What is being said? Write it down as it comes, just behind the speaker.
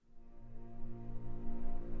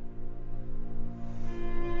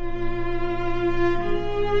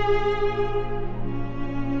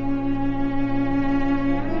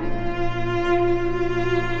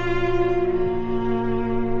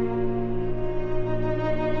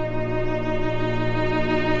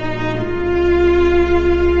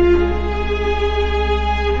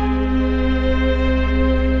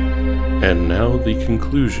now the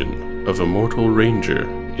conclusion of Immortal Ranger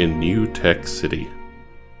in New Tech City.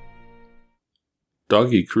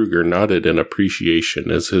 Doggy Kruger nodded in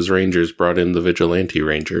appreciation as his rangers brought in the Vigilante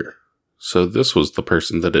Ranger. So this was the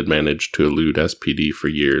person that had managed to elude SPD for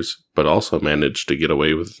years, but also managed to get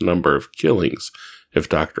away with a number of killings, if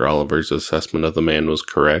Dr. Oliver's assessment of the man was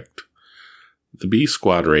correct. The B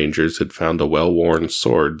Squad Rangers had found a well-worn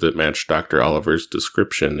sword that matched Dr. Oliver's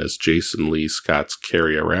description as Jason Lee Scott's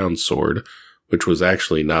carry-around sword, which was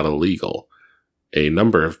actually not illegal. A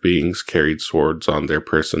number of beings carried swords on their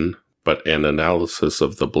person, but an analysis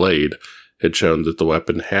of the blade had shown that the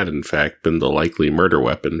weapon had in fact been the likely murder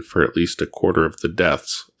weapon for at least a quarter of the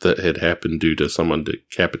deaths that had happened due to someone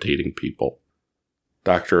decapitating people.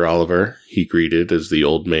 Dr. Oliver, he greeted as the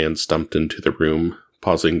old man stumped into the room,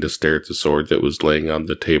 pausing to stare at the sword that was laying on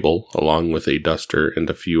the table, along with a duster and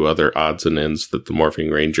a few other odds and ends that the Morphing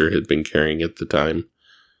Ranger had been carrying at the time.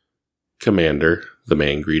 "Commander," the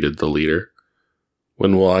man greeted the leader.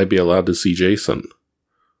 "When will I be allowed to see Jason?"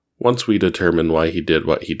 "Once we determine why he did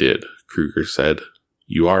what he did," Kruger said.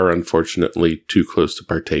 "You are unfortunately too close to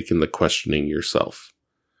partake in the questioning yourself."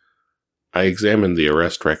 "I examined the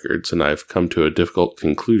arrest records and I've come to a difficult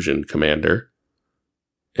conclusion, Commander."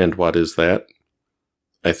 "And what is that?"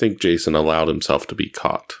 "I think Jason allowed himself to be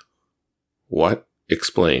caught." "What?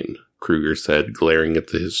 Explain," Kruger said, glaring at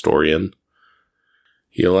the historian.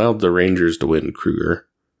 "He allowed the Rangers to win, Kruger.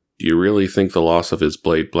 Do you really think the loss of his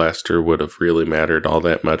Blade Blaster would have really mattered all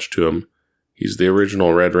that much to him? He's the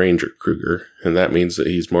original Red Ranger, Kruger, and that means that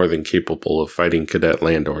he's more than capable of fighting Cadet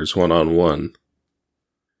Landors one-on-one."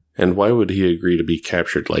 "And why would he agree to be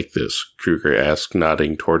captured like this?" Kruger asked,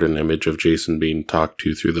 nodding toward an image of Jason being talked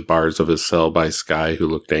to through the bars of his cell by Skye, who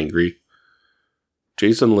looked angry.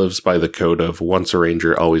 "Jason lives by the code of once a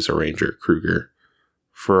Ranger, always a Ranger, Kruger.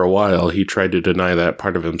 For a while, he tried to deny that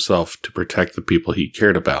part of himself to protect the people he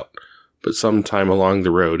cared about, but sometime along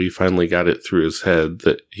the road he finally got it through his head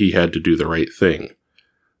that he had to do the right thing.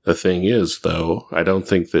 The thing is, though, I don't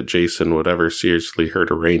think that Jason would ever seriously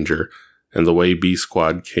hurt a Ranger, and the way B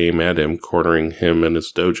Squad came at him, cornering him in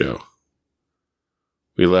his dojo.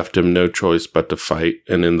 We left him no choice but to fight,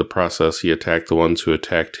 and in the process he attacked the ones who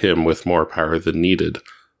attacked him with more power than needed,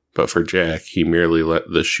 but for Jack, he merely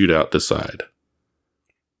let the shootout decide."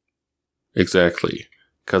 "Exactly,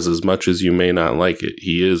 'cause as much as you may not like it,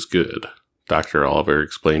 he is good," Dr. Oliver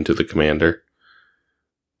explained to the commander.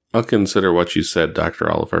 "I'll consider what you said, Dr.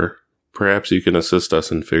 Oliver. Perhaps you can assist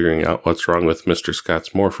us in figuring out what's wrong with Mr.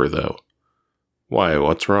 Scott's morpher, though." "Why,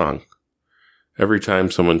 what's wrong?" "Every time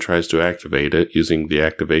someone tries to activate it using the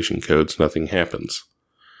activation codes, nothing happens."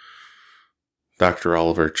 Dr.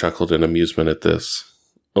 Oliver chuckled in amusement at this.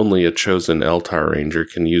 "Only a chosen Eltar Ranger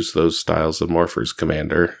can use those styles of morphers,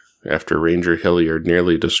 Commander. After Ranger Hilliard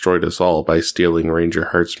nearly destroyed us all by stealing Ranger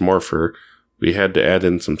Hart's morpher, we had to add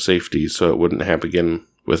in some safety so it wouldn't happen again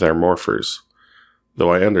with our morphers.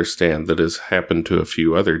 Though I understand that it has happened to a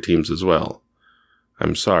few other teams as well.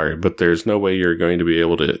 I'm sorry, but there's no way you're going to be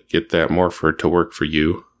able to get that morpher to work for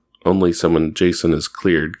you. Only someone Jason has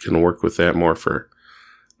cleared can work with that morpher.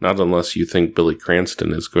 Not unless you think Billy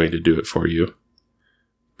Cranston is going to do it for you."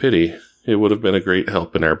 "Pity. It would have been a great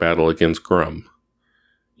help in our battle against Grum."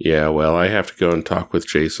 "Yeah, well, I have to go and talk with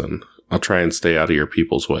Jason. I'll try and stay out of your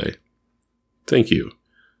people's way." "Thank you.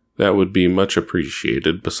 That would be much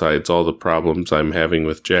appreciated. Besides, all the problems I'm having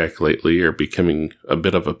with Jack lately are becoming a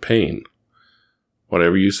bit of a pain."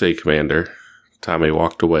 "Whatever you say, Commander." Tommy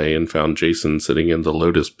walked away and found Jason sitting in the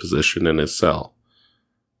lotus position in his cell.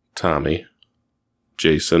 "Tommy."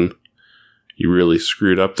 "Jason, you really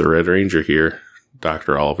screwed up the Red Ranger here,"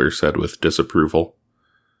 Dr. Oliver said with disapproval.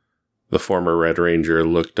 The former Red Ranger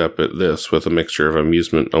looked up at this with a mixture of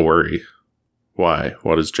amusement and worry. "Why,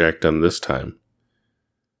 what has Jack done this time?"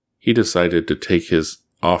 "He decided to take his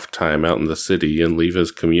off time out in the city and leave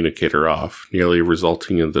his communicator off, nearly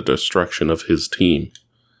resulting in the destruction of his team."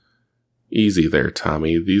 "Easy there,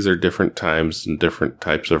 Tommy. These are different times and different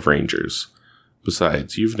types of Rangers.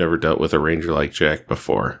 Besides, you've never dealt with a Ranger like Jack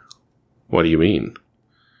before." "What do you mean?"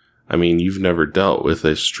 "I mean, you've never dealt with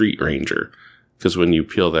a street Ranger, because when you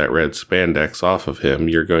peel that red spandex off of him,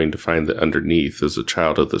 you're going to find that underneath is a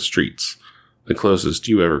child of the streets. The closest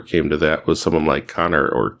you ever came to that was someone like Connor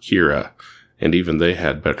or Kira, and even they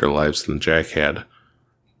had better lives than Jack had.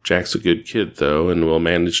 Jack's a good kid, though, and will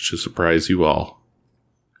manage to surprise you all."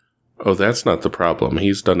 "Oh, that's not the problem.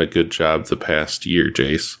 He's done a good job the past year,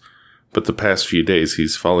 Jace. But the past few days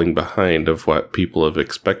he's falling behind of what people have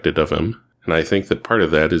expected of him, and I think that part of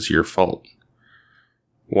that is your fault."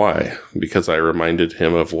 "Why? Because I reminded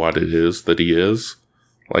him of what it is that he is?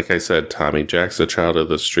 Like I said, Tommy, Jack's a child of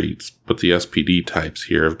the streets, but the SPD types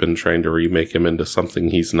here have been trying to remake him into something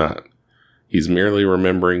he's not. He's merely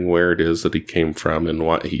remembering where it is that he came from and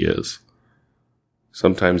what he is.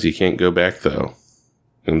 Sometimes you can't go back, though.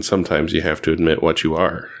 And sometimes you have to admit what you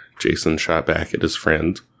are. Jason shot back at his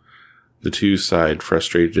friend. The two sighed,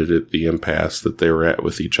 frustrated at the impasse that they were at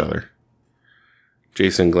with each other.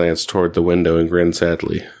 Jason glanced toward the window and grinned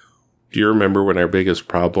sadly. Do you remember when our biggest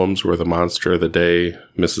problems were the monster of the day,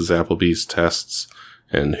 Mrs. Appleby's tests,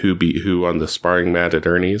 and who beat who on the sparring mat at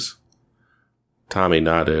Ernie's? Tommy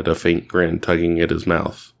nodded, a faint grin tugging at his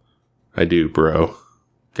mouth. I do, bro.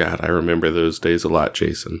 God, I remember those days a lot,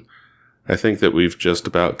 Jason. I think that we've just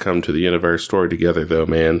about come to the end of our story together, though,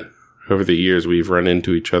 man. Over the years, we've run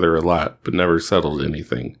into each other a lot, but never settled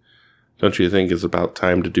anything. Don't you think it's about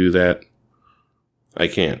time to do that? I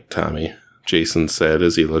can't, Tommy, Jason said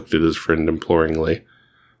as he looked at his friend imploringly.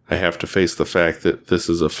 I have to face the fact that this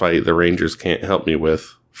is a fight the Rangers can't help me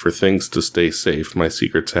with. For things to stay safe, my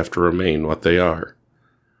secrets have to remain what they are.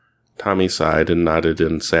 Tommy sighed and nodded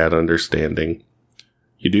in sad understanding.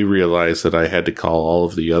 You do realize that I had to call all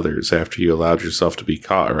of the others after you allowed yourself to be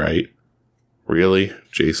caught, right? Really?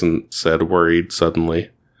 Jason said, worried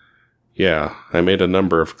suddenly. Yeah, I made a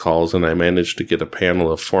number of calls and I managed to get a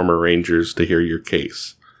panel of former Rangers to hear your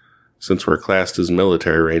case. Since we're classed as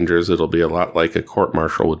military Rangers, it'll be a lot like a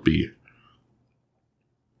court-martial would be.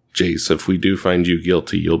 Jace, if we do find you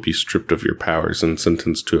guilty, you'll be stripped of your powers and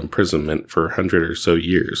sentenced to imprisonment for 100 or so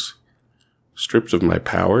years. Stripped of my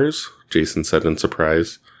powers? Jason said in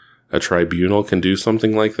surprise. A tribunal can do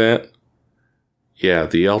something like that? Yeah,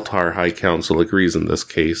 the Eltar High Council agrees in this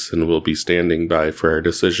case and will be standing by for our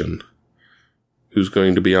decision. Who's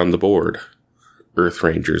going to be on the board? Earth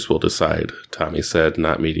Rangers will decide, Tommy said,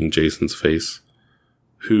 not meeting Jason's face.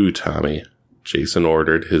 Who, Tommy? Jason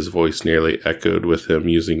ordered, his voice nearly echoed with him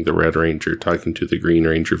using the Red Ranger talking to the Green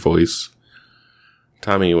Ranger voice.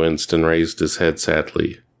 Tommy winced and raised his head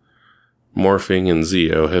sadly. Morphing and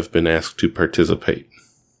Zeo have been asked to participate.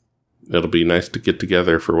 It'll be nice to get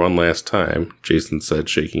together for one last time, Jason said,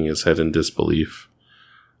 shaking his head in disbelief.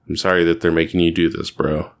 I'm sorry that they're making you do this,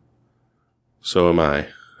 bro. So am I.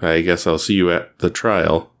 I guess I'll see you at the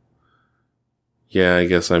trial. Yeah, I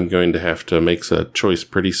guess I'm going to have to make a choice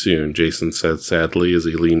pretty soon, Jason said sadly as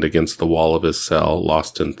he leaned against the wall of his cell,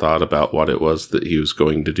 lost in thought about what it was that he was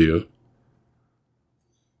going to do.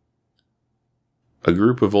 A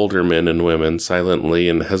group of older men and women silently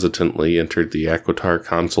and hesitantly entered the Aquitar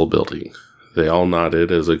Consul building. They all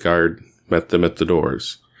nodded as a guard met them at the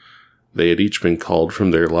doors. They had each been called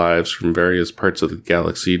from their lives from various parts of the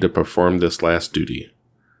galaxy to perform this last duty.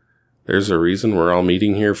 There's a reason we're all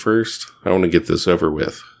meeting here first. I want to get this over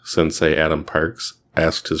with, Sensei Adam Parks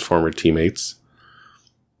asked his former teammates.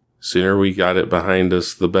 Sooner we got it behind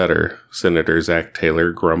us, the better, Senator Zach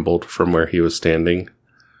Taylor grumbled from where he was standing.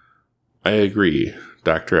 I agree,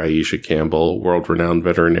 Dr. Aisha Campbell, world-renowned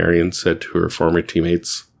veterinarian, said to her former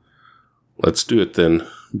teammates. Let's do it then,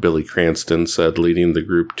 Billy Cranston said, leading the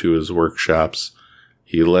group to his workshops.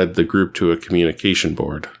 He led the group to a communication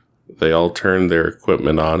board. They all turned their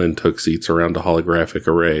equipment on and took seats around a holographic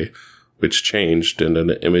array, which changed and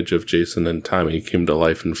an image of Jason and Tommy came to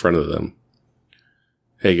life in front of them.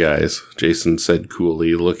 Hey guys, Jason said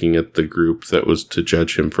coolly, looking at the group that was to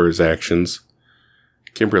judge him for his actions.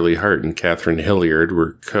 Kimberly Hart and Catherine Hilliard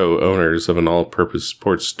were co-owners of an all-purpose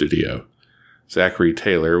sports studio. Zachary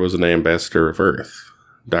Taylor was an ambassador of Earth.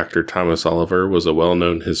 Dr. Thomas Oliver was a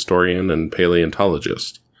well-known historian and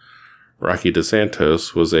paleontologist. Rocky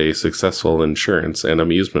DeSantos was a successful insurance and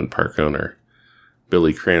amusement park owner.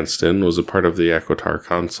 Billy Cranston was a part of the Aquitar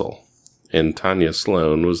Consul. And Tanya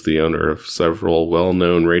Sloan was the owner of several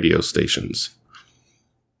well-known radio stations.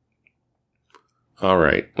 All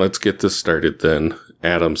right, let's get this started then,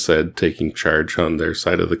 Adam said, taking charge on their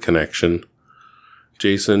side of the connection.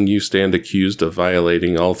 Jason, you stand accused of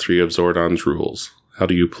violating all three of Zordon's rules. How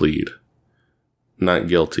do you plead? Not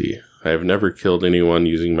guilty. I have never killed anyone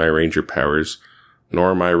using my ranger powers,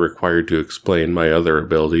 nor am I required to explain my other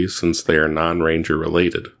abilities since they are non-ranger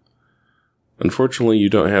related. Unfortunately, you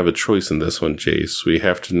don't have a choice in this one, Jace. We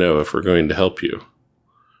have to know if we're going to help you.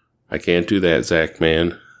 I can't do that, Zach,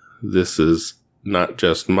 man. This is not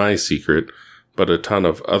just my secret, but a ton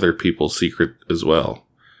of other people's secret as well.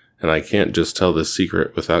 And I can't just tell this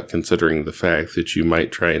secret without considering the fact that you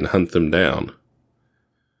might try and hunt them down.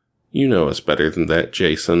 You know us better than that,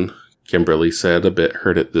 Jason, Kimberly said, a bit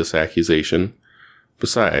hurt at this accusation.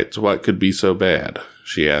 Besides, what could be so bad?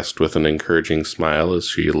 She asked with an encouraging smile as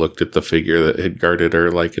she looked at the figure that had guarded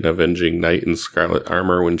her like an avenging knight in scarlet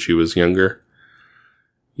armor when she was younger.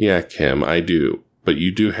 Yeah, Kim, I do. But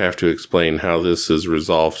you do have to explain how this is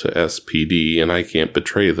resolved to SPD, and I can't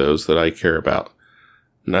betray those that I care about.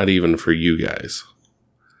 Not even for you guys.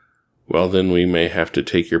 Well, then we may have to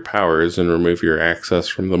take your powers and remove your access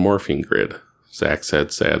from the morphing grid, Zack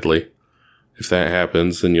said sadly. If that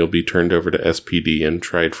happens, then you'll be turned over to SPD and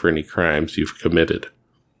tried for any crimes you've committed.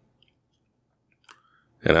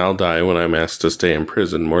 And I'll die when I'm asked to stay in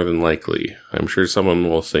prison, more than likely. I'm sure someone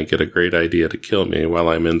will think it a great idea to kill me while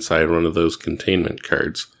I'm inside one of those containment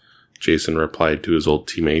cards, Jason replied to his old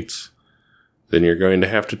teammates. Then you're going to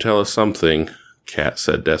have to tell us something, Kat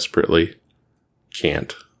said desperately.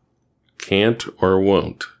 Can't. Can't or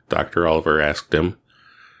won't? Dr. Oliver asked him.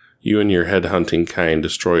 You and your headhunting kind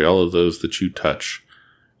destroy all of those that you touch.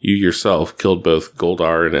 You yourself killed both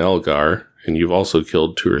Goldar and Elgar, and you've also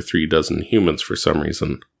killed 2 or 3 dozen humans for some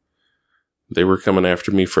reason. They were coming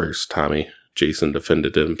after me first, Tommy, Jason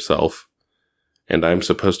defended himself. And I'm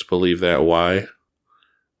supposed to believe that why?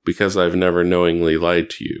 Because I've never knowingly lied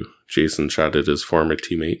to you, Jason shot at his former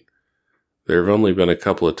teammate. There have only been a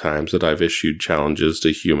couple of times that I've issued challenges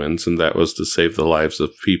to humans, and that was to save the lives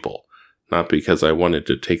of people, not because I wanted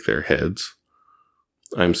to take their heads.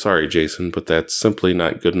 I'm sorry, Jason, but that's simply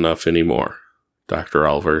not good enough anymore, Dr.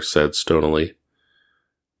 Oliver said stonily.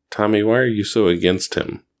 Tommy, why are you so against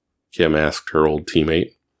him? Kim asked her old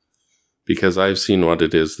teammate. Because I've seen what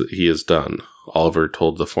it is that he has done, Oliver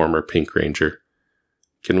told the former Pink Ranger.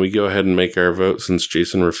 Can we go ahead and make our vote since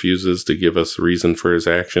Jason refuses to give us a reason for his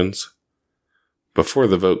actions? Before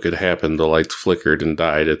the vote could happen, the lights flickered and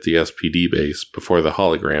died at the SPD base before the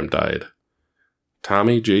hologram died.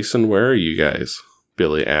 Tommy, Jason, where are you guys?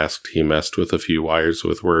 Billy asked. He messed with a few wires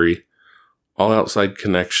with worry. All outside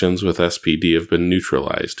connections with SPD have been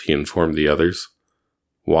neutralized, he informed the others.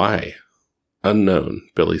 Why? Unknown,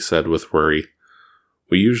 Billy said with worry.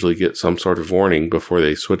 We usually get some sort of warning before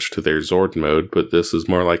they switch to their Zord mode, but this is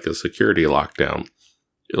more like a security lockdown.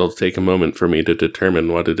 It'll take a moment for me to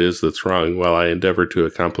determine what it is that's wrong while I endeavor to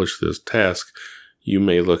accomplish this task. You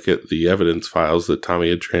may look at the evidence files that Tommy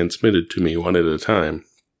had transmitted to me one at a time,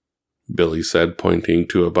 Billy said, pointing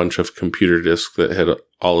to a bunch of computer disks that had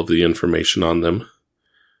all of the information on them.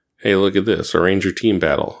 Hey, look at this, a Ranger team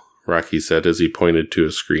battle, Rocky said as he pointed to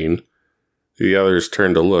a screen. The others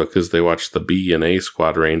turned to look as they watched the B and A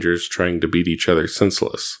Squad Rangers trying to beat each other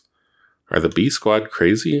senseless. Are the B Squad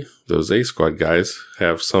crazy? Those A Squad guys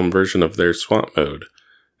have some version of their swamp mode,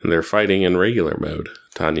 and they're fighting in regular mode,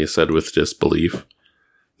 Tanya said with disbelief.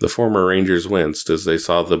 The former Rangers winced as they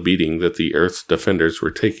saw the beating that the Earth's defenders were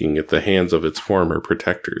taking at the hands of its former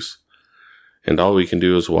protectors. And all we can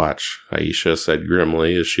do is watch, Aisha said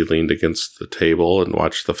grimly as she leaned against the table and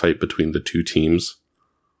watched the fight between the two teams.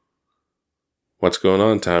 What's going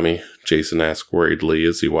on, Tommy? Jason asked worriedly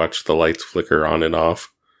as he watched the lights flicker on and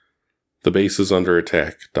off. The base is under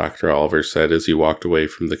attack, Dr. Oliver said as he walked away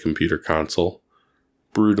from the computer console.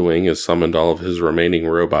 Broodwing has summoned all of his remaining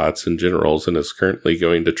robots and generals and is currently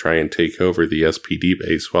going to try and take over the SPD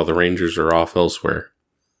base while the Rangers are off elsewhere.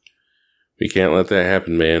 We can't let that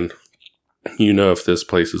happen, man. You know if this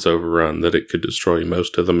place is overrun that it could destroy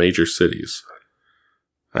most of the major cities.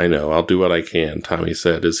 I know, I'll do what I can, Tommy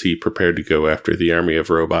said as he prepared to go after the army of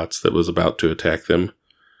robots that was about to attack them.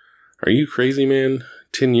 Are you crazy, man?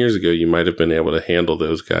 10 years ago you might have been able to handle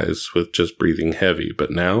those guys with just breathing heavy,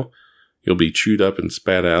 but now you'll be chewed up and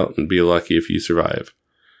spat out and be lucky if you survive.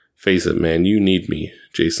 Face it, man, you need me,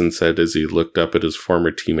 Jason said as he looked up at his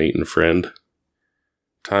former teammate and friend.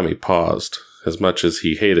 Tommy paused. As much as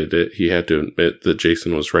he hated it, he had to admit that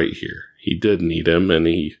Jason was right here. He did need him, and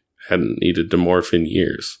he hadn't needed to morph in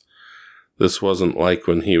years. This wasn't like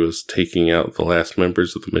when he was taking out the last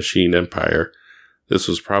members of the Machine Empire. This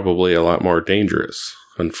was probably a lot more dangerous.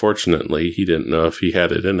 Unfortunately, he didn't know if he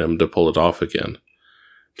had it in him to pull it off again.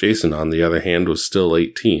 Jason, on the other hand, was still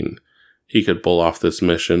 18. He could pull off this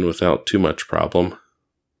mission without too much problem.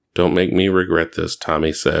 Don't make me regret this,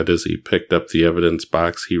 Tommy said as he picked up the evidence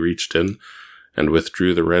box he reached in and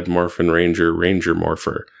withdrew the Red Morphin Ranger Ranger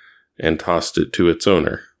Morpher and tossed it to its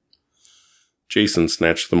owner. Jason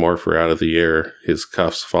snatched the morpher out of the air, his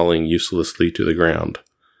cuffs falling uselessly to the ground.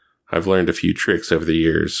 I've learned a few tricks over the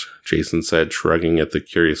years, Jason said, shrugging at the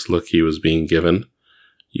curious look he was being given.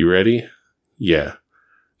 You ready? Yeah.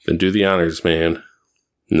 Then do the honors, man.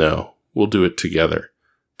 No, we'll do it together,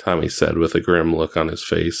 Tommy said with a grim look on his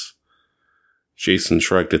face. Jason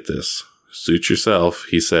shrugged at this. Suit yourself,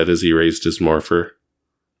 he said as he raised his morpher.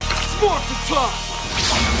 Morphin' time!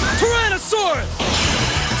 Tyrannosaurus!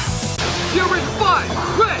 Get ready to fight!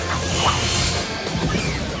 Ready!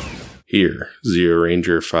 Here, Zeo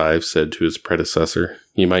Ranger 5 said to his predecessor,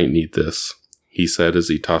 you might need this. he said as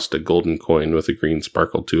he tossed a golden coin with a green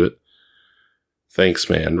sparkle to it. Thanks,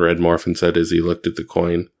 man, Red Morphin said as he looked at the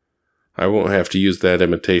coin. I won't have to use that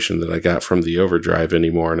imitation that I got from the overdrive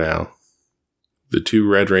anymore now. The 2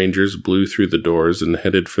 Red Rangers blew through the doors and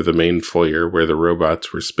headed for the main foyer where the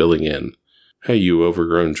robots were spilling in. Hey, you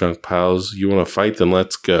overgrown junk piles, you want to fight? Then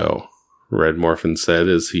let's go, Red Morphin said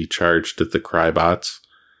as he charged at the Crybots.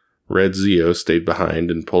 Red Zeo stayed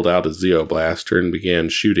behind and pulled out a Zeo blaster and began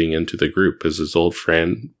shooting into the group as his old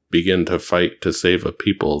friend began to fight to save a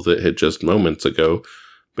people that had just moments ago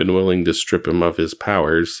been willing to strip him of his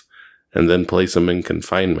powers and then place him in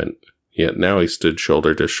confinement. Yet now he stood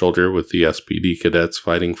shoulder to shoulder with the SPD cadets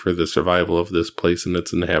fighting for the survival of this place and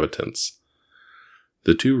its inhabitants.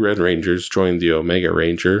 The 2 Red Rangers joined the Omega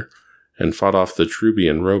Ranger and fought off the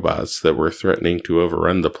Trubian robots that were threatening to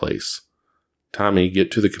overrun the place. Tommy,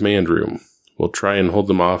 get to the command room. We'll try and hold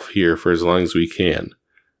them off here for as long as we can,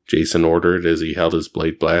 Jason ordered as he held his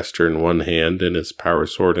blade blaster in one hand and his power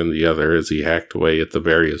sword in the other as he hacked away at the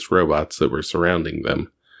various robots that were surrounding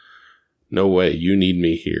them. No way, you need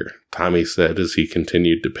me here, Tommy said as he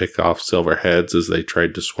continued to pick off silver heads as they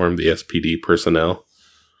tried to swarm the SPD personnel.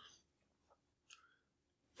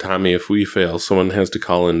 Tommy, if we fail, someone has to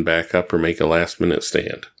call in backup or make a last-minute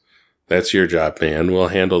stand. That's your job, man. We'll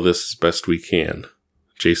handle this as best we can,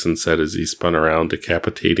 Jason said as he spun around,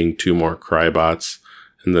 decapitating 2 more Crybots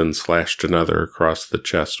and then slashed another across the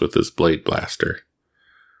chest with his blade blaster.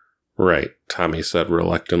 Right, Tommy said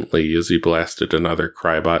reluctantly as he blasted another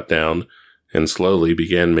Crybot down and slowly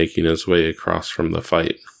began making his way across from the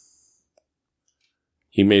fight.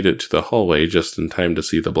 He made it to the hallway just in time to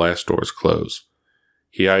see the blast doors close.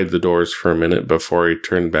 He eyed the doors for a minute before he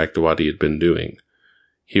turned back to what he had been doing.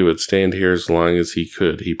 He would stand here as long as he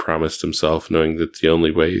could, he promised himself, knowing that the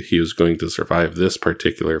only way he was going to survive this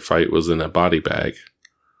particular fight was in a body bag.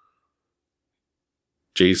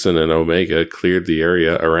 Jason and Omega cleared the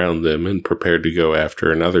area around them and prepared to go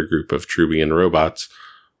after another group of Trubian robots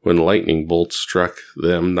when lightning bolts struck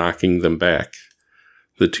them, knocking them back.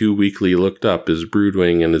 The 2 weakly looked up as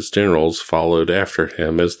Broodwing and his generals followed after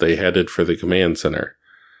him as they headed for the command center.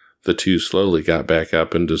 The 2 slowly got back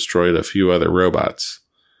up and destroyed a few other robots.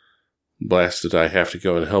 Blasted, I have to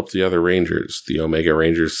go and help the other Rangers, the Omega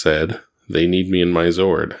Rangers said. They need me in my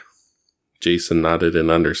Zord. Jason nodded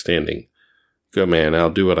in understanding. Go, man,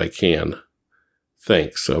 I'll do what I can.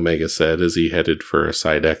 Thanks, Omega said as he headed for a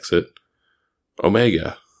side exit.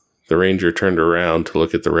 Omega. The Ranger turned around to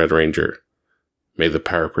look at the Red Ranger. May the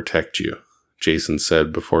power protect you, Jason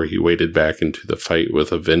said before he waded back into the fight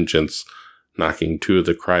with a vengeance, knocking 2 of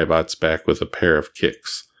the Crybots back with a pair of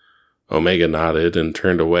kicks. Omega nodded and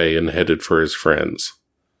turned away and headed for his friends.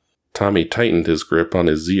 Tommy tightened his grip on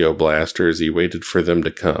his Zeo blaster as he waited for them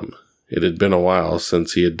to come. It had been a while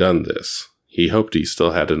since he had done this. He hoped he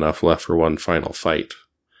still had enough left for one final fight.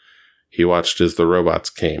 He watched as the robots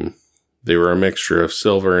came. They were a mixture of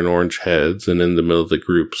silver and orange heads, and in the middle of the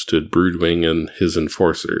group stood Broodwing and his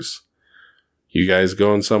enforcers. You guys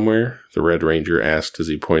going somewhere? The Red Ranger asked as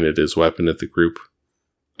he pointed his weapon at the group.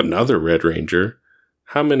 Another Red Ranger?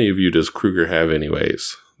 How many of you does Kruger have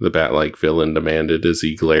anyways? The bat-like villain demanded as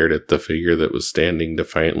he glared at the figure that was standing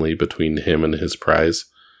defiantly between him and his prize.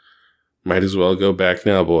 Might as well go back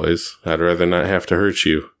now, boys. I'd rather not have to hurt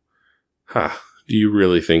you. Ha, do you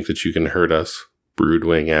really think that you can hurt us?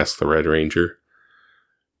 Broodwing asked the Red Ranger.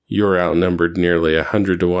 You're outnumbered nearly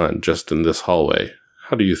 100 to 1 just in this hallway.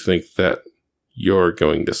 How do you think that you're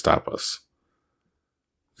going to stop us?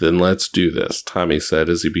 Then let's do this, Tommy said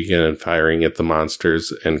as he began firing at the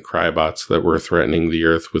monsters and Crybots that were threatening the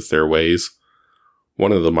Earth with their ways.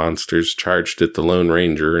 One of the monsters charged at the Lone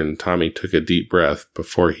Ranger, and Tommy took a deep breath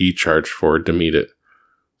before he charged forward to meet it.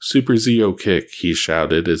 Super Zeo kick, he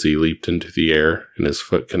shouted as he leaped into the air, and his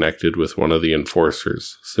foot connected with one of the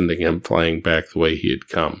enforcers, sending him flying back the way he had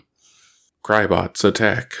come. Crybots,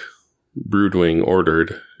 attack! Broodwing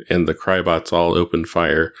ordered, and the Crybots all opened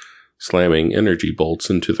fire, slamming energy bolts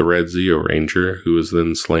into the Red Zeo Ranger, who was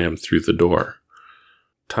then slammed through the door.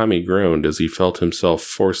 Tommy groaned as he felt himself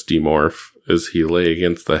force demorph as he lay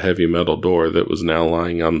against the heavy metal door that was now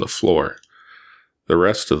lying on the floor. The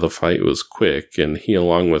rest of the fight was quick, and he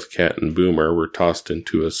along with Cat and Boomer were tossed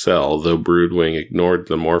into a cell, though Broodwing ignored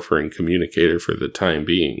the morpher and communicator for the time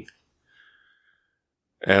being.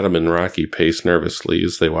 Adam and Rocky paced nervously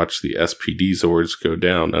as they watched the SPD Zords go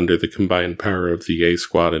down under the combined power of the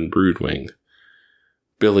A-Squad and Broodwing.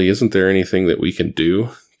 Billy, isn't there anything that we can do?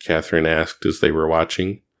 Catherine asked as they were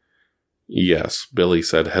watching. Yes, Billy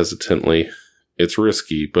said hesitantly. It's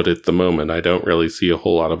risky, but at the moment I don't really see a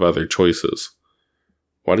whole lot of other choices.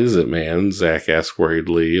 What is it, man? Zack asked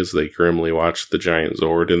worriedly as they grimly watched the giant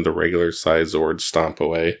Zord and the regular-sized Zord stomp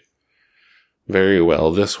away. Very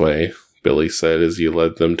well, this way, Billy said as he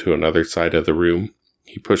led them to another side of the room.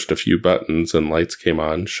 He pushed a few buttons and lights came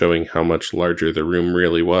on, showing how much larger the room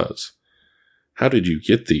really was. How did you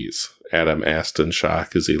get these? Adam asked in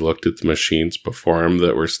shock as he looked at the machines before him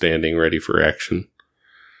that were standing ready for action.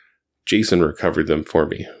 Jason recovered them for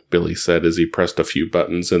me, Billy said as he pressed a few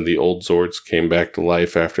buttons and the old Zords came back to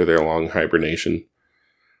life after their long hibernation.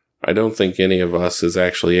 I don't think any of us is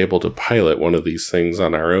actually able to pilot one of these things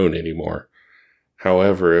on our own anymore.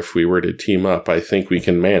 However, if we were to team up, I think we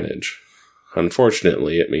can manage.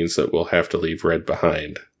 Unfortunately, it means that we'll have to leave Red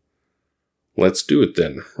behind. Let's do it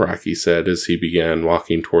then, Rocky said as he began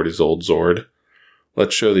walking toward his old Zord.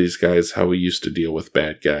 Let's show these guys how we used to deal with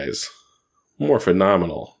bad guys. More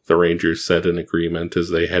phenomenal, the Rangers said in agreement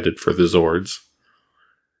as they headed for the Zords.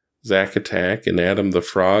 Zack Attack and Adam the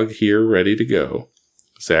Frog here ready to go,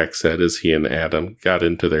 Zack said as he and Adam got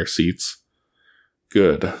into their seats.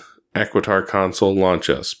 Good. Aquitar console launch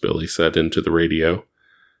us, Billy said into the radio.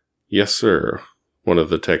 Yes, sir, one of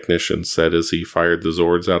the technicians said as he fired the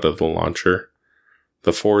Zords out of the launcher.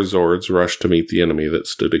 The 4 Zords rushed to meet the enemy that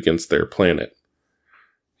stood against their planet.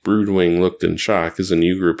 Broodwing looked in shock as a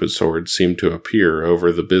new group of Zords seemed to appear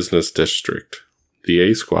over the business district. The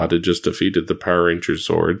A Squad had just defeated the Power Rangers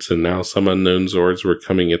Zords, and now some unknown Zords were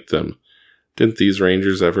coming at them. Didn't these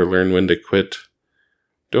Rangers ever learn when to quit?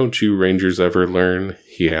 Don't you Rangers ever learn?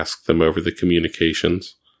 He asked them over the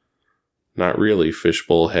communications. Not really,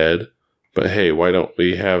 Fishbowl Head. But hey, why don't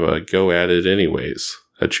we have a go at it anyways?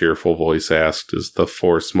 A cheerful voice asked as the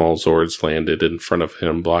 4 small Zords landed in front of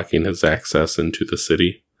him, blocking his access into the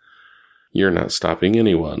city. You're not stopping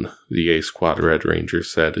anyone, the A Squad Red Ranger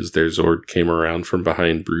said as their Zord came around from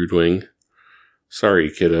behind Broodwing. Sorry,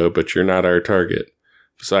 kiddo, but you're not our target.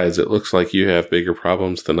 Besides, it looks like you have bigger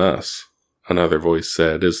problems than us, another voice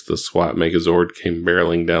said as the SWAT Megazord came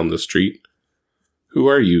barreling down the street. Who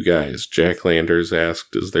are you guys? Jack Landers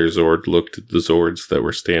asked as their Zord looked at the Zords that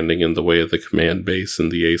were standing in the way of the command base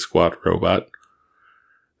and the A Squad robot.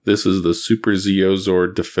 This is the Super Zeo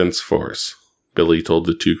Zord Defense Force, Billy told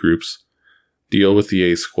the 2 groups. Deal with the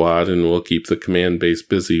A Squad and we'll keep the command base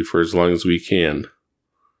busy for as long as we can.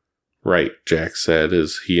 Right, Jack said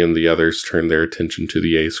as he and the others turned their attention to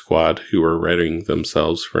the A Squad, who were readying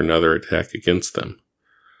themselves for another attack against them.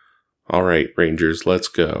 All right, Rangers, let's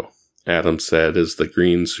go, Adam said as the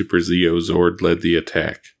green Super Zeo Zord led the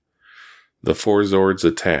attack. The 4 Zords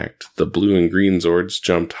attacked. The blue and green Zords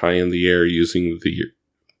jumped high in the air using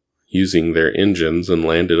their engines and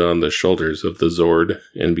landed on the shoulders of the Zord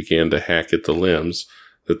and began to hack at the limbs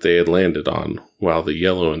that they had landed on, while the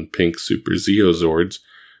yellow and pink Super Zeo Zords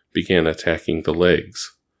began attacking the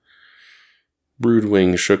legs.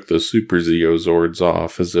 Broodwing shook the Super Zeo Zords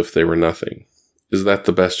off as if they were nothing. Is that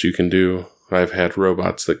the best you can do? I've had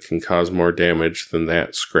robots that can cause more damage than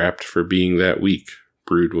that scrapped for being that weak,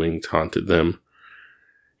 Broodwing taunted them.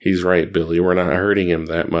 He's right, Billy, we're not hurting him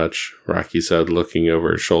that much, Rocky said, looking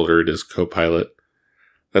over his shoulder at his co-pilot.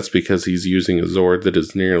 That's because he's using a Zord that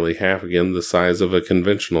is nearly half again the size of a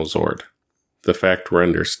conventional Zord. The fact we're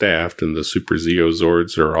understaffed and the Super Zeo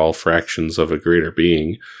Zords are all fractions of a greater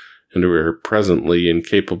being, and we're presently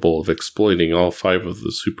incapable of exploiting all 5 of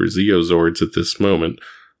the Super Zeo Zords at this moment,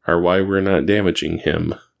 are why we're not damaging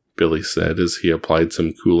him, Billy said as he applied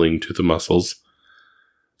some cooling to the muscles.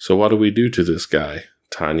 So what do we do to this guy?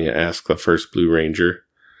 Tanya asked the first Blue Ranger.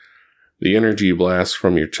 The energy blast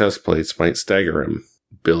from your chest plates might stagger him,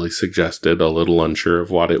 Billy suggested, a little unsure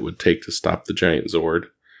of what it would take to stop the giant Zord.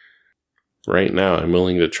 Right now I'm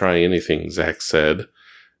willing to try anything, Zack said,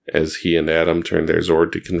 as he and Adam turned their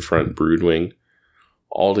Zord to confront Broodwing.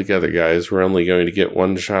 All together, guys, we're only going to get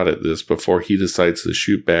one shot at this before he decides to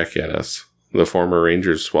shoot back at us. The former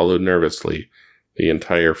Rangers swallowed nervously. The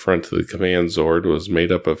entire front of the command Zord was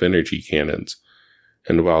made up of energy cannons,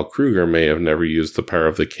 and while Kruger may have never used the power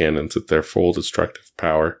of the cannons at their full destructive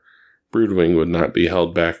power, Broodwing would not be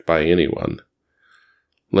held back by anyone.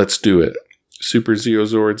 Let's do it. Super Zeo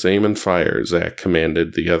Zords, aim and fire, Zack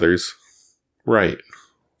commanded the others. Right.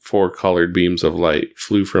 4 colored beams of light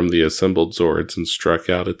flew from the assembled Zords and struck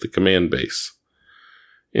out at the command base.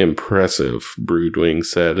 Impressive, Broodwing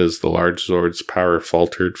said as the large Zord's power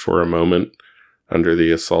faltered for a moment under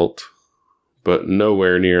the assault, but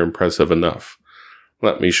nowhere near impressive enough.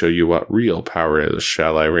 Let me show you what real power is,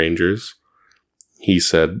 shall I, Rangers? He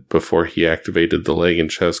said before he activated the leg and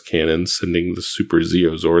chest cannons, sending the Super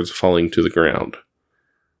Zeo Zords falling to the ground.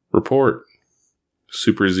 Report.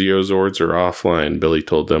 Super Zeo Zords are offline, Billy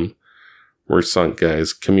told them. We're sunk,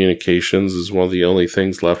 guys. Communications is one of the only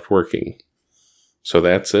things left working. So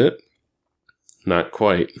that's it? Not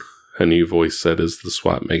quite, a new voice said as the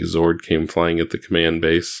SWAT Megazord came flying at the command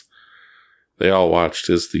base. They all watched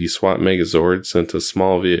as the SWAT Megazord sent a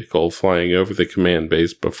small vehicle flying over the command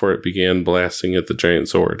base before it began blasting at the giant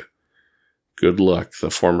Zord. Good luck,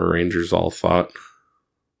 the former Rangers all thought.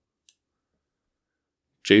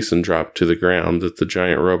 Jason dropped to the ground that the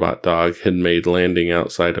giant robot dog had made landing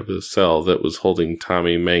outside of his cell that was holding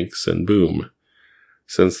Tommy, Manx, and Boom.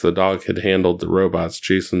 Since the dog had handled the robots,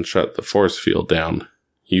 Jason shut the force field down.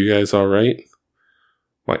 You guys alright?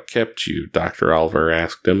 What kept you? Dr. Oliver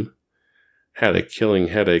asked him. Had a killing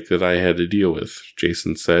headache that I had to deal with,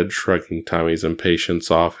 Jason said, shrugging Tommy's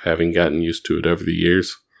impatience off, having gotten used to it over the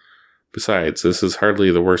years. Besides, this is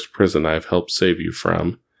hardly the worst prison I've helped save you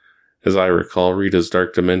from. As I recall, Rita's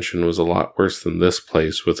Dark Dimension was a lot worse than this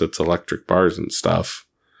place with its electric bars and stuff.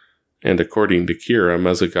 And according to Kira,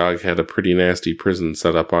 Mesogog had a pretty nasty prison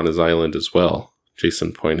set up on his island as well,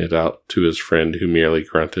 Jason pointed out to his friend who merely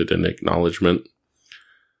grunted in acknowledgement.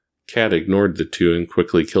 Cat ignored the two and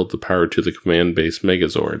quickly killed the power to the command base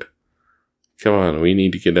Megazord. Come on, we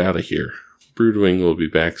need to get out of here. Broodwing will be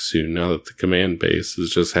back soon now that the command base has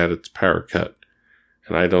just had its power cut,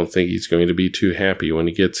 and I don't think he's going to be too happy when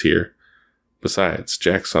he gets here. Besides,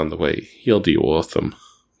 Jack's on the way. He'll deal with them,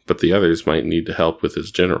 but the others might need help with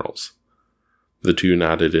his generals. The two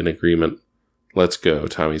nodded in agreement. Let's go,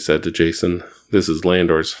 Tommy said to Jason. This is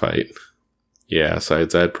Landor's fight. Yeah,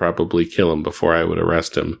 besides, I'd probably kill him before I would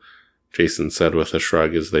arrest him, Jason said with a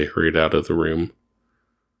shrug as they hurried out of the room.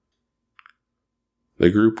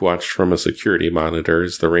 The group watched from a security monitor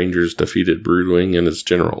as the Rangers defeated Broodwing and his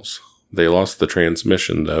generals. They lost the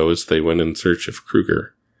transmission, though, as they went in search of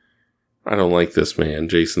Kruger. I don't like this man,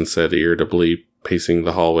 Jason said irritably, pacing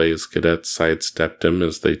the hallway as cadets sidestepped him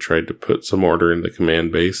as they tried to put some order in the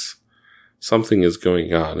command base. Something is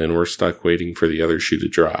going on, and we're stuck waiting for the other shoe to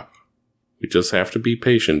drop. We just have to be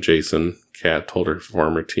patient, Jason, Kat told her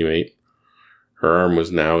former teammate. Her arm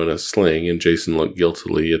was now in a sling, and Jason looked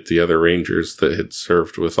guiltily at the other Rangers that had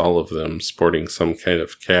served with all of them, sporting some kind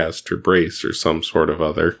of cast or brace or some sort of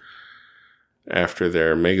other. After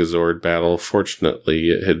their Megazord battle, fortunately,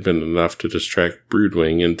 it had been enough to distract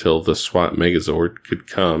Broodwing until the SWAT Megazord could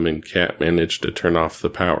come and Kat managed to turn off the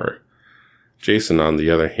power. Jason, on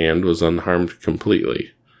the other hand, was unharmed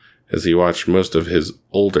completely, as he watched most of his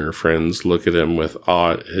older friends look at him with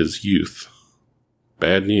awe at his youth.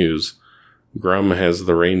 Bad news. Grum has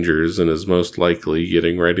the Rangers and is most likely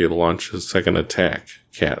getting ready to launch his second attack,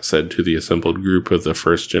 Kat said to the assembled group of the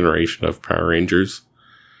first generation of Power Rangers.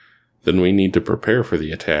 Then we need to prepare for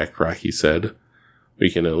the attack, Rocky said. We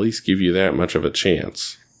can at least give you that much of a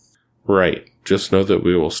chance. Right. Just know that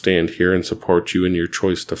we will stand here and support you in your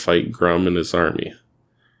choice to fight Grum and his army.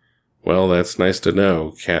 Well, that's nice to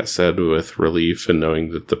know, Kat said with relief in knowing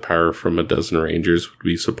that the power from a dozen Rangers would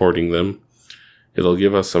be supporting them. It'll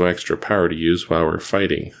give us some extra power to use while we're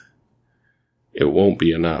fighting. It won't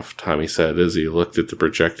be enough, Tommy said as he looked at the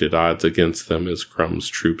projected odds against them as Grum's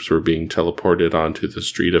troops were being teleported onto the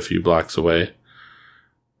street a few blocks away.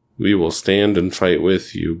 We will stand and fight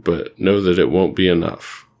with you, but know that it won't be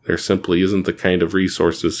enough. There simply isn't the kind of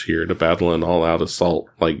resources here to battle an all-out assault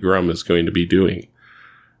like Grum is going to be doing.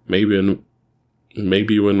 Maybe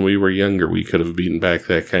when we were younger we could have beaten back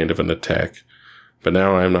that kind of an attack, but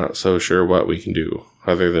now I'm not so sure what we can do,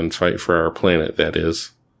 other than fight for our planet, that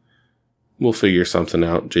is. We'll figure something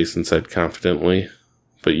out, Jason said confidently,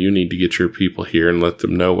 but you need to get your people here and let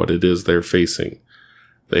them know what it is they're facing.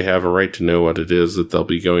 They have a right to know what it is that they'll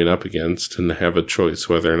be going up against and have a choice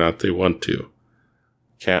whether or not they want to.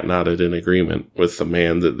 Kat nodded in agreement with the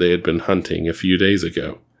man that they had been hunting a few days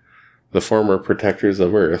ago. The former protectors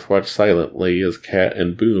of Earth watched silently as Kat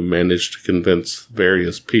and Boom managed to convince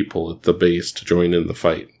various people at the base to join in the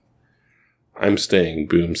fight. I'm staying,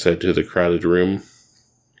 Boom said to the crowded room.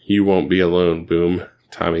 You won't be alone, Boom,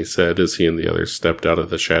 Tommy said as he and the others stepped out of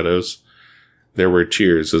the shadows. There were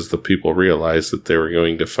cheers as the people realized that they were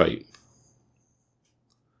going to fight.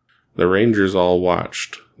 The Rangers all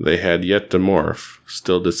watched. They had yet to morph,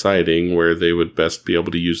 still deciding where they would best be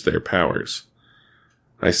able to use their powers.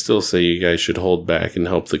 I still say you guys should hold back and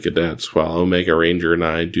help the cadets while Omega Ranger and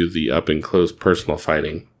I do the up-and-close personal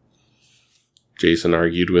fighting. Jason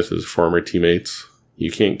argued with his former teammates.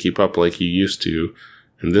 You can't keep up like you used to,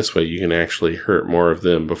 and this way you can actually hurt more of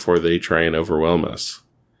them before they try and overwhelm us.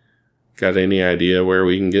 Got any idea where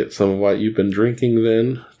we can get some of what you've been drinking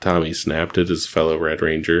then? Tommy snapped at his fellow Red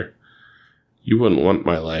Ranger. You wouldn't want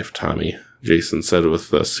my life, Tommy, Jason said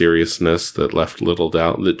with a seriousness that left little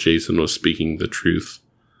doubt that Jason was speaking the truth.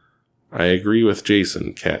 I agree with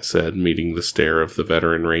Jason, Kat said, meeting the stare of the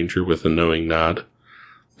veteran ranger with a knowing nod.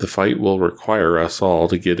 The fight will require us all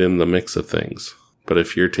to get in the mix of things, but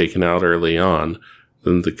if you're taken out early on,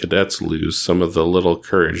 then the cadets lose some of the little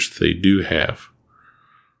courage they do have.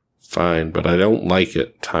 Fine, but I don't like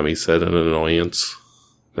it, Tommy said in annoyance.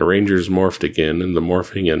 The Rangers morphed again, and the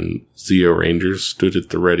morphing and Zeo Rangers stood at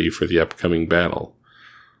the ready for the upcoming battle.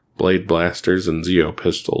 Blade blasters and Zeo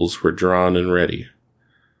pistols were drawn and ready.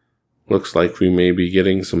 Looks like we may be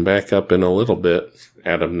getting some backup in a little bit,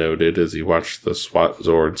 Adam noted as he watched the SWAT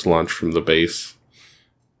Zords launch from the base.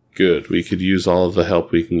 Good, we could use all of the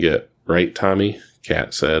help we can get, right, Tommy?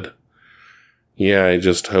 Kat said. Yeah, I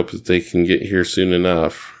just hope that they can get here soon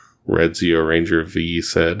enough, Red Zeo Ranger V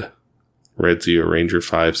said. Red Zeo Ranger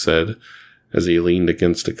 5 said, as he leaned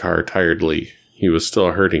against a car tiredly. He was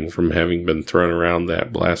still hurting from having been thrown around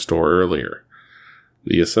that blast door earlier.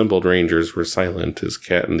 The assembled Rangers were silent as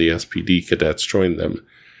Kat and the SPD cadets joined them.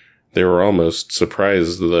 They were almost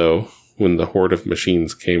surprised, though, when the horde of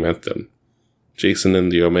machines came at them. Jason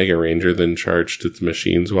and the Omega Ranger then charged at the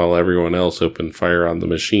machines while everyone else opened fire on the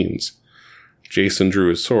machines. Jason drew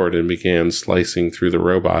his sword and began slicing through the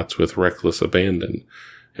robots with reckless abandon,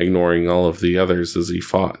 ignoring all of the others as he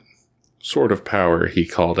fought. Sword of power, he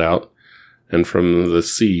called out, and from the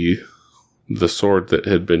sea, the sword that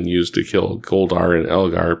had been used to kill Goldar and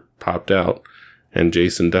Elgar popped out, and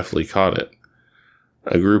Jason deftly caught it.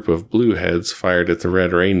 A group of blue heads fired at the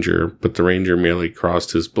Red Ranger, but the Ranger merely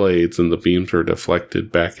crossed his blades and the beams were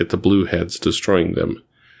deflected back at the blue heads, destroying them.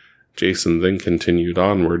 Jason then continued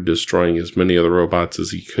onward, destroying as many of the robots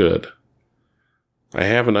as he could. I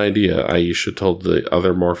have an idea, Aisha told the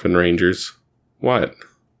other Morphin Rangers. What?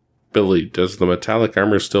 Billy, does the metallic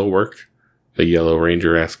armor still work? The Yellow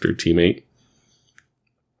Ranger asked her teammate.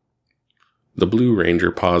 The Blue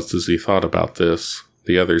Ranger paused as he thought about this,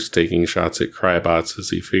 the others taking shots at Crybots as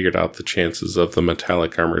he figured out the chances of the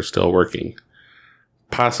metallic armor still working.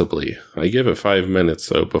 Possibly. I give it 5 minutes,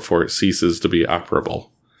 though, before it ceases to be operable.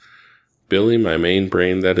 Billy, my main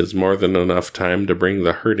brain, that is more than enough time to bring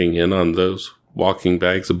the herding in on those walking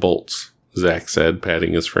bags of bolts, Zack said,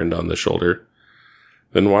 patting his friend on the shoulder.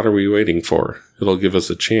 Then what are we waiting for? It'll give us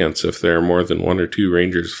a chance if there are more than 1 or 2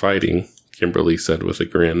 Rangers fighting, Kimberly said with a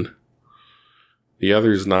grin. The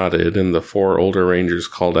others nodded, and the 4 older Rangers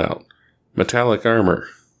called out, Metallic armor!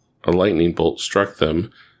 A lightning bolt struck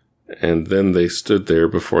them, and then they stood there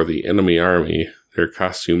before the enemy army, their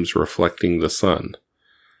costumes reflecting the sun.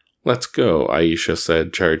 Let's go, Aisha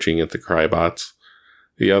said, charging at the Crybots.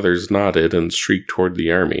 The others nodded and streaked toward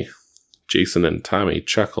the army. Jason and Tommy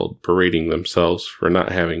chuckled, berating themselves for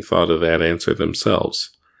not having thought of that answer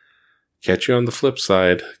themselves. Catch you on the flip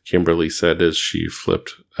side, Kimberly said as she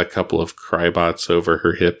flipped a couple of Crybots over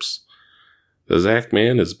her hips. The Zack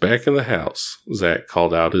man is back in the house, Zack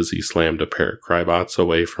called out as he slammed a pair of Crybots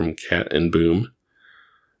away from Kat and Boom.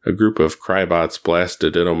 A group of Crybots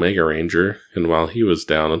blasted at Omega Ranger, and while he was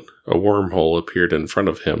down, a wormhole appeared in front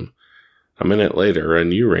of him. A minute later, a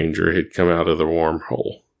new Ranger had come out of the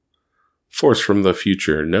wormhole. Force from the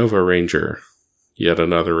future, Nova Ranger. Yet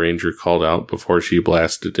another Ranger called out before she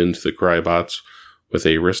blasted into the Crybots with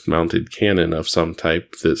a wrist-mounted cannon of some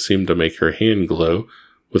type that seemed to make her hand glow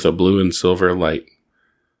with a blue and silver light.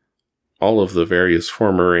 All of the various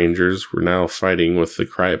former Rangers were now fighting with the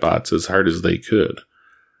Crybots as hard as they could.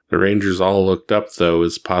 The Rangers all looked up, though,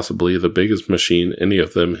 as possibly the biggest machine any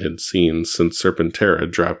of them had seen since Serpentera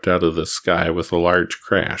dropped out of the sky with a large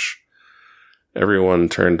crash. Everyone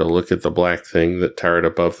turned to look at the black thing that towered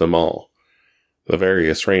above them all. The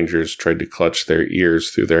various Rangers tried to clutch their ears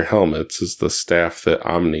through their helmets as the staff that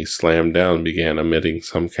Omni slammed down began emitting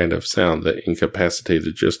some kind of sound that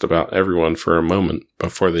incapacitated just about everyone for a moment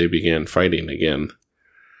before they began fighting again.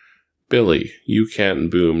 Billy, you, Kat,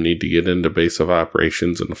 and Boom need to get into base of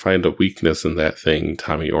operations and find a weakness in that thing,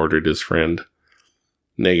 Tommy ordered his friend.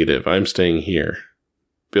 Negative, I'm staying here.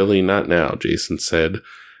 Billy, not now, Jason said,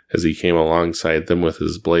 as he came alongside them with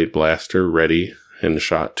his blade blaster ready and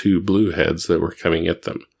shot 2 blue heads that were coming at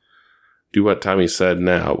them. Do what Tommy said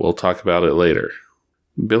now, we'll talk about it later.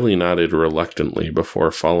 Billy nodded reluctantly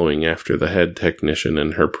before following after the head technician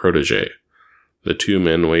and her protege. The 2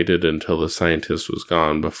 men waited until the scientist was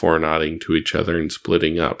gone before nodding to each other and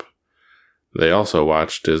splitting up. They also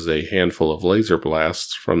watched as a handful of laser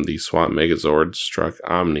blasts from the SWAT Megazords struck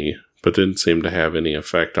Omni, but didn't seem to have any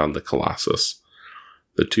effect on the Colossus.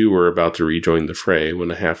 The 2 were about to rejoin the fray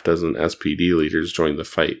when a half-dozen SPD leaders joined the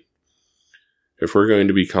fight. If we're going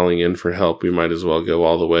to be calling in for help, we might as well go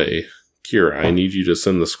all the way. Kira, I need you to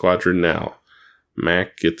send the squadron now.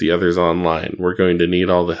 Mac, get the others online. We're going to need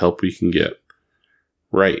all the help we can get.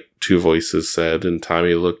 Right, two voices said, and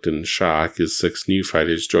Tommy looked in shock as 6 new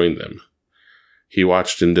fighters joined them. He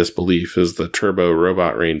watched in disbelief as the Turbo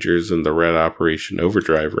Robot Rangers and the Red Operation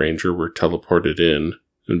Overdrive Ranger were teleported in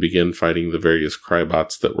and began fighting the various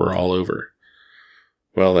Crybots that were all over.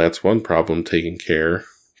 Well, that's one problem taken care,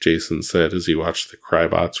 Jason said as he watched the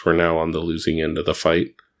Crybots were now on the losing end of the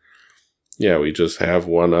fight. Yeah, we just have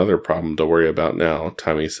one other problem to worry about now,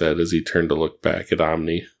 Tommy said as he turned to look back at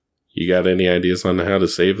Omni. You got any ideas on how to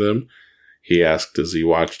save them? He asked as he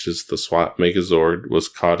watched as the SWAT Megazord was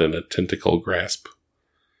caught in a tentacle grasp.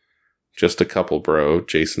 Just a couple, bro,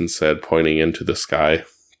 Jason said, pointing into the sky.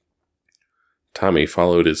 Tommy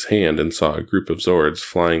followed his hand and saw a group of Zords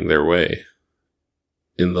flying their way.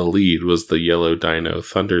 In the lead was the yellow Dino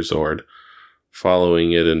Thunder Zord.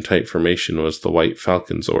 Following it in tight formation was the white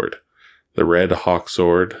Falcon Zord, the red Hawk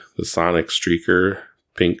Zord, the Sonic Streaker,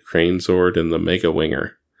 pink Crane Zord, and the Mega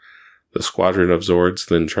Winger. The squadron of Zords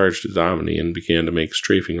then charged at Omni and began to make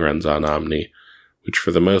strafing runs on Omni, which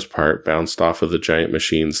for the most part bounced off of the giant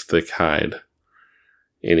machine's thick hide.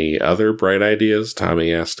 Any other bright ideas?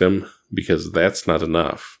 Tommy asked him, because that's not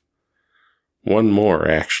enough. One more,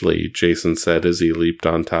 actually, Jason said as he leaped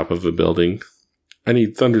on top of a building. I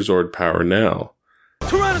need Thunderzord power now.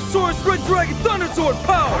 Tyrannosaurus Red Dragon Thunderzord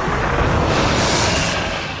power!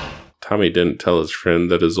 Tommy didn't tell his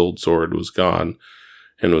friend that his old Zord was gone,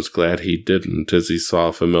 and was glad he didn't as he saw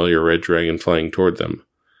a familiar red dragon flying toward them.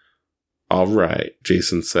 All right,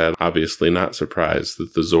 Jason said, obviously not surprised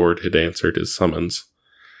that the Zord had answered his summons.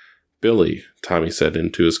 Billy, Tommy said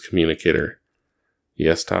into his communicator.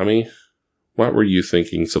 Yes, Tommy? What were you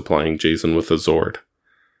thinking supplying Jason with a Zord?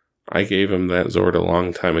 I gave him that Zord a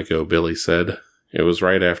long time ago, Billy said. It was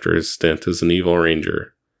right after his stint as an Evil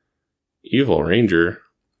Ranger. Evil Ranger?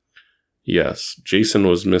 Yes, Jason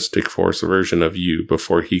was Mystic Force version of you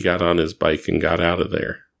before he got on his bike and got out of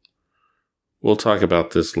there. We'll talk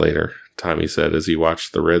about this later, Tommy said as he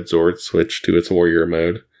watched the red Zord switch to its warrior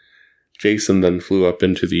mode. Jason then flew up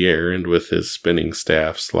into the air and with his spinning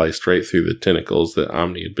staff sliced right through the tentacles that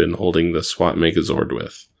Omni had been holding the SWAT Megazord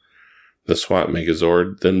with. The SWAT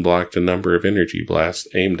Megazord then blocked a number of energy blasts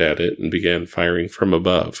aimed at it and began firing from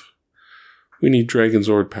above. We need Dragon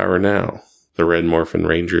Zord power now, the Red Morphin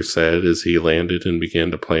Ranger said as he landed and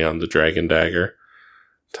began to play on the Dragon Dagger.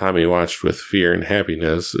 Tommy watched with fear and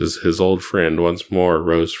happiness as his old friend once more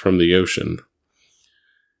rose from the ocean.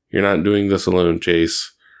 You're not doing this alone, Jace.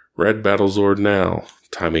 Red Battlezord now,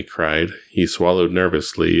 Tommy cried. He swallowed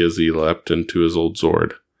nervously as he leapt into his old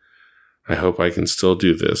Zord. I hope I can still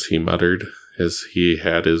do this, he muttered, as he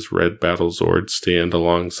had his red Battlezord stand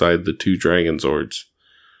alongside the 2 Dragon Zords.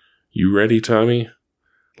 You ready, Tommy?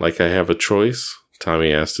 Like I have a choice?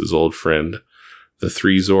 Tommy asked his old friend. The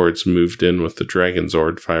 3 Zords moved in with the Dragon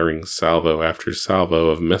Zord firing salvo after salvo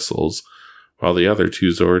of missiles, while the other 2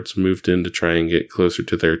 Zords moved in to try and get closer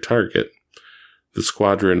to their target. The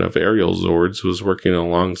squadron of aerial Zords was working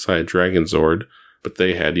alongside Dragon Zord, but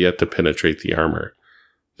they had yet to penetrate the armor.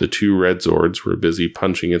 The 2 red Zords were busy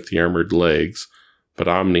punching at the armored legs, but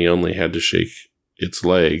Omni only had to shake its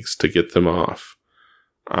legs to get them off.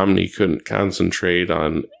 Omni couldn't concentrate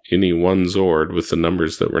on any one Zord with the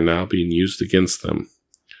numbers that were now being used against them.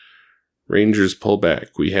 Rangers, pull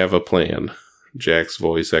back. We have a plan. Jack's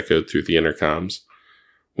voice echoed through the intercoms.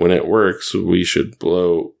 When it works, we should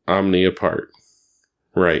blow Omni apart.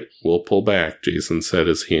 Right, we'll pull back, Jason said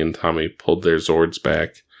as he and Tommy pulled their Zords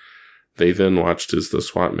back. They then watched as the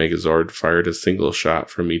SWAT Megazord fired a single shot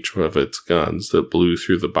from each of its guns that blew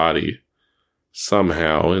through the body,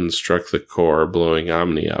 somehow, and struck the core, blowing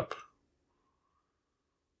Omni up.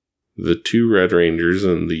 The 2 Red Rangers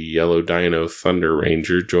and the yellow Dino Thunder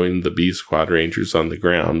Ranger joined the B Squad Rangers on the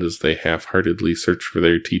ground as they half-heartedly searched for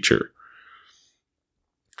their teacher.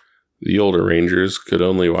 The older Rangers could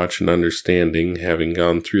only watch in understanding, having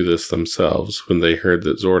gone through this themselves when they heard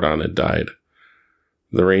that Zordon had died.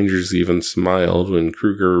 The Rangers even smiled when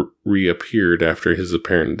Kruger reappeared after his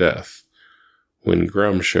apparent death. When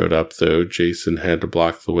Grum showed up, though, Jason had to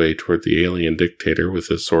block the way toward the alien dictator with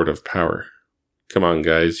his sword of power. Come on,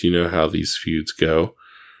 guys, you know how these feuds go.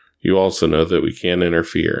 You also know that we can't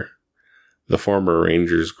interfere. The former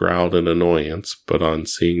Rangers growled in annoyance, but on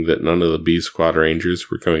seeing that none of the B Squad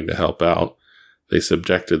Rangers were going to help out, they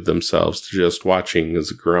subjected themselves to just watching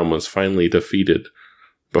as Grum was finally defeated.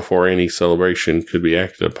 Before any celebration could be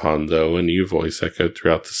acted upon, though, a new voice echoed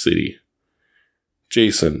throughout the city.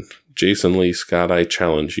 Jason Lee Scott, I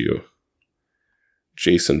challenge you.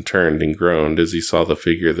 Jason turned and groaned as he saw the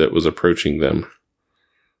figure that was approaching them.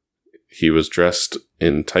 He was dressed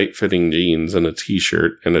in tight-fitting jeans and a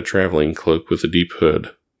t-shirt and a traveling cloak with a deep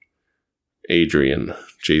hood. Adrian,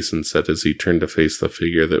 Jason said as he turned to face the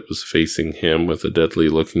figure that was facing him with a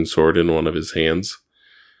deadly-looking sword in one of his hands.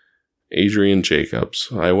 Adrian Jacobs,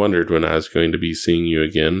 I wondered when I was going to be seeing you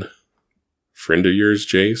again. Friend of yours,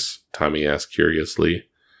 Jace? Tommy asked curiously.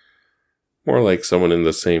 More like someone in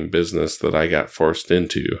the same business that I got forced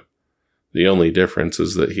into. The only difference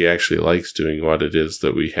is that he actually likes doing what it is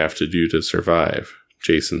that we have to do to survive,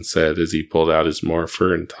 Jason said as he pulled out his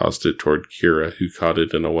morpher and tossed it toward Kira, who caught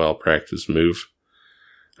it in a well-practiced move.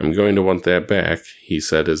 I'm going to want that back, he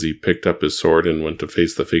said as he picked up his sword and went to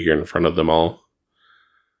face the figure in front of them all.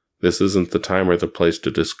 This isn't the time or the place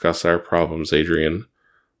to discuss our problems, Adrian.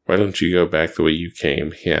 Why don't you go back the way you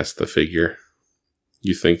came, he asked the figure.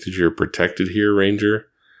 You think that you're protected here, Ranger?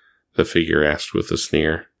 The figure asked with a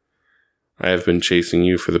sneer. I have been chasing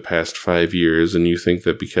you for the past 5 years, and you think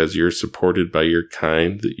that because you're supported by your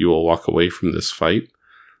kind that you will walk away from this fight?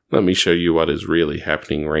 Let me show you what is really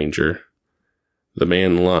happening, Ranger. The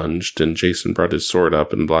man lunged, and Jason brought his sword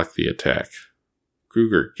up and blocked the attack.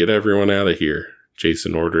 Kruger, get everyone out of here,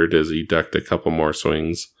 Jason ordered as he ducked a couple more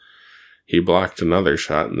swings. He blocked another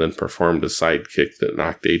shot and then performed a side kick that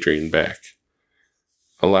knocked Adrian back.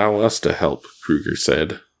 Allow us to help, Kruger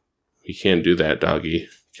said. We can't do that, doggy,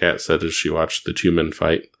 Kat said as she watched the two men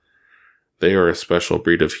fight. They are a special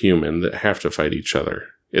breed of human that have to fight each other.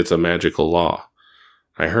 It's a magical law.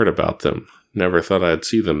 I heard about them. Never thought I'd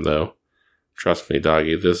see them, though. Trust me,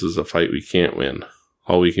 doggy, this is a fight we can't win.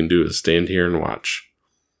 All we can do is stand here and watch.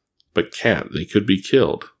 But Kat, they could be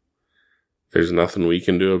killed. There's nothing we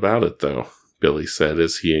can do about it, though, Billy said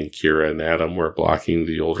as he and Kira and Adam were blocking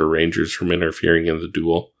the older Rangers from interfering in the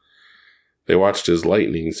duel. They watched as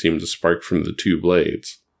lightning seemed to spark from the two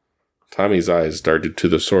blades. Tommy's eyes darted to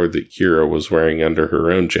the sword that Kira was wearing under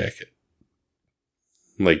her own jacket.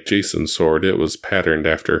 Like Jason's sword, it was patterned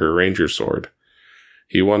after her ranger sword.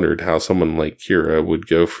 He wondered how someone like Kira would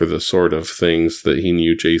go for the sort of things that he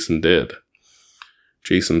knew Jason did.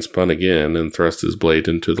 Jason spun again and thrust his blade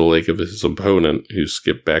into the leg of his opponent, who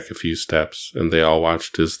skipped back a few steps, and they all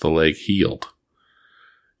watched as the leg healed.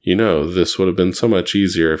 You know, this would have been so much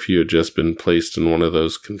easier if you had just been placed in one of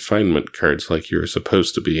those confinement cards like you were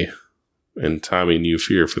supposed to be. And Tommy knew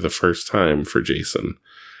fear for the first time for Jason,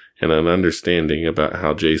 and an understanding about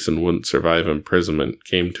how Jason wouldn't survive imprisonment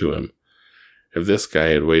came to him. If this guy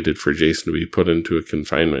had waited for Jason to be put into a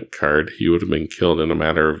confinement card, he would have been killed in a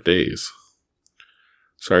matter of days.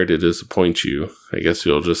 Sorry to disappoint you. I guess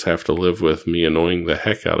you'll just have to live with me annoying the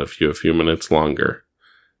heck out of you a few minutes longer,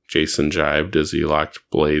 Jason jibed as he locked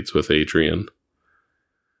blades with Adrian.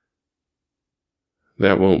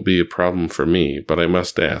 That won't be a problem for me, but I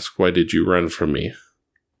must ask, why did you run from me?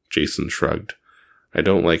 Jason shrugged. I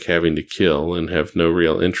don't like having to kill and have no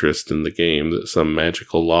real interest in the game that some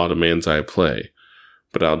magical law demands I play,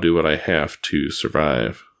 but I'll do what I have to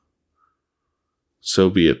survive. So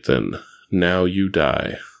be it then. Now you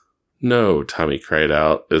die. No, Tommy cried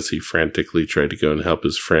out as he frantically tried to go and help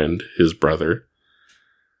his friend, his brother.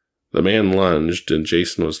 The man lunged and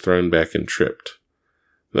Jason was thrown back and tripped.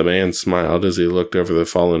 The man smiled as he looked over the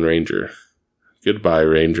fallen ranger. Goodbye,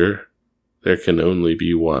 Ranger. There can only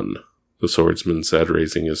be one, the swordsman said,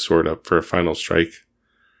 raising his sword up for a final strike.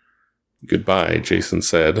 Goodbye, Jason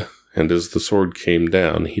said, and as the sword came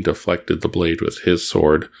down, he deflected the blade with his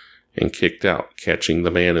sword and kicked out, catching the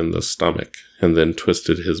man in the stomach, and then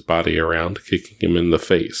twisted his body around, kicking him in the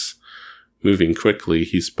face. Moving quickly,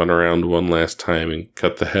 he spun around one last time and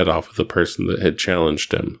cut the head off of the person that had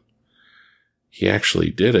challenged him. He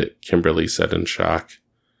actually did it, Kimberly said in shock.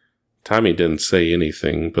 Tommy didn't say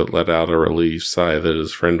anything, but let out a relieved sigh that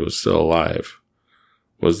his friend was still alive.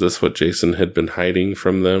 Was this what Jason had been hiding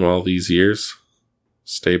from them all these years?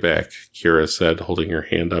 Stay back, Kira said, holding her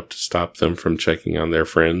hand up to stop them from checking on their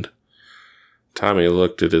friend. Tommy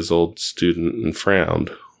looked at his old student and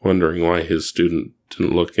frowned, wondering why his student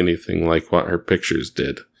didn't look anything like what her pictures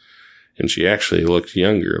did. And she actually looked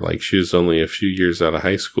younger, like she was only a few years out of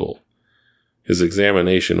high school. His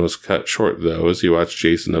examination was cut short, though, as he watched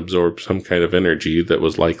Jason absorb some kind of energy that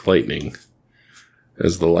was like lightning.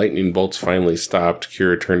 As the lightning bolts finally stopped,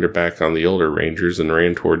 Kira turned her back on the older Rangers and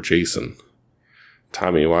ran toward Jason.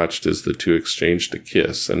 Tommy watched as the two exchanged a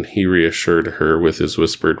kiss, and he reassured her with his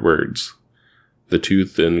whispered words. The two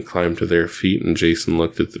then climbed to their feet, and Jason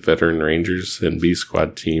looked at the veteran Rangers and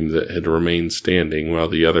B-Squad team that had remained standing while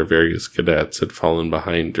the other various cadets had fallen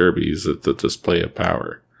behind derbies at the display of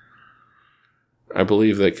power. I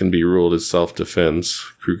believe that can be ruled as self-defense,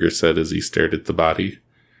 Kruger said as he stared at the body.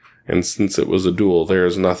 And since it was a duel, there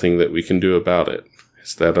is nothing that we can do about it.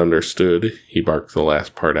 Is that understood? He barked the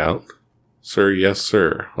last part out. "Sir, yes,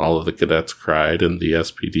 sir," all of the cadets cried, and the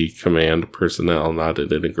SPD command personnel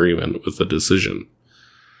nodded in agreement with the decision.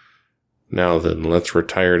 "Now then, let's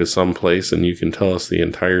retire to some place and you can tell us the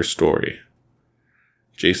entire story."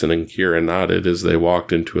 Jason and Kira nodded as they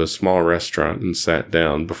walked into a small restaurant and sat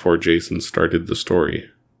down before Jason started the story.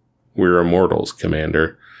 "We're immortals,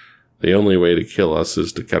 Commander. The only way to kill us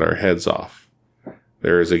is to cut our heads off.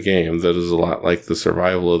 There is a game that is a lot like the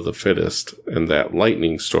survival of the fittest, and that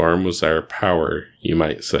lightning storm was our power, you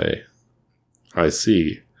might say." "I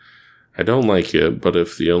see. I don't like it, but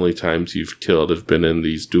if the only times you've killed have been in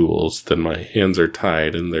these duels, then my hands are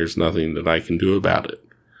tied and there's nothing that I can do about it.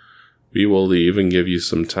 We will leave and give you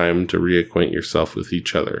some time to reacquaint yourself with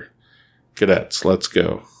each other. Cadets, let's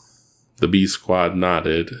go." The B Squad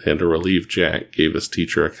nodded, and a relieved Jack gave his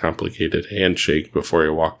teacher a complicated handshake before he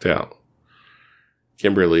walked out.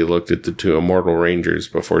 Kimberly looked at the two Immortal Rangers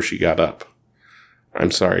before she got up.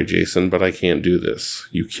 "I'm sorry, Jason, but I can't do this.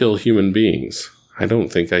 You kill human beings. I don't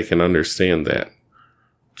think I can understand that."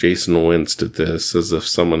 Jason winced at this, as if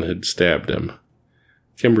someone had stabbed him.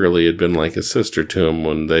 Kimberly had been like a sister to him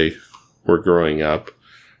when they were growing up,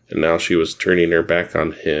 and now she was turning her back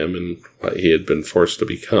on him and what he had been forced to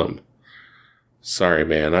become. "Sorry,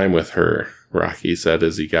 man, I'm with her," Rocky said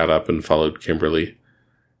as he got up and followed Kimberly.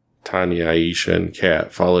 Tanya, Aisha, and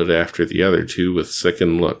Kat followed after the other two with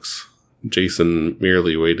sickened looks. Jason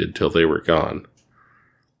merely waited till they were gone.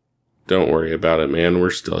 "Don't worry about it, man,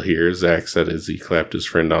 we're still here," Zach said as he clapped his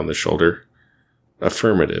friend on the shoulder.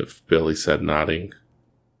 "Affirmative," Billy said, nodding.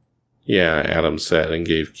 "Yeah," Adam said, and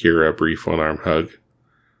gave Kira a brief one-arm hug.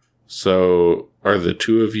 "So, are the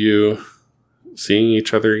two of you seeing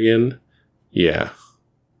each other again?" "Yeah."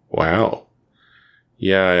 "Wow."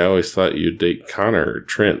 "Yeah, I always thought you'd date Connor or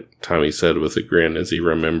Trent," Tommy said with a grin as he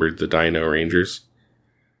remembered the Dino Rangers.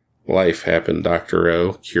 "Life happened, Dr.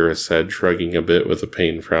 O," Kira said, shrugging a bit with a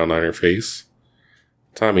pained frown on her face.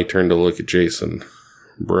 Tommy turned to look at Jason.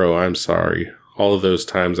 "Bro, I'm sorry. All of those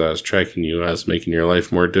times I was tracking you, I was making your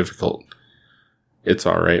life more difficult." "It's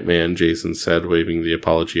alright, man," Jason said, waving the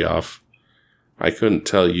apology off. "I couldn't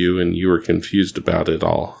tell you, and you were confused about it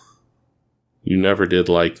all. You never did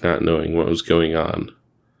like not knowing what was going on.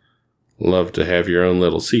 Loved to have your own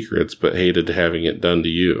little secrets, but hated having it done to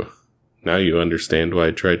you. Now you understand why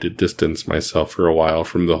I tried to distance myself for a while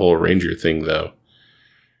from the whole Ranger thing, though."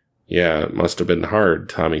 "Yeah, it must have been hard,"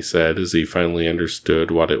 Tommy said, as he finally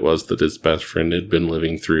understood what it was that his best friend had been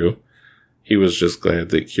living through. He was just glad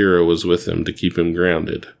that Kira was with him to keep him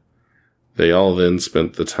grounded. They all then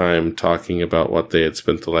spent the time talking about what they had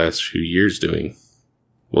spent the last few years doing.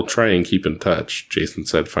 "We'll try and keep in touch," Jason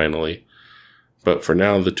said finally. "But for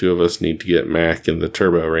now, the two of us need to get Mac and the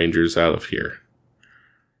Turbo Rangers out of here."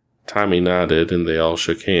 Tommy nodded, and they all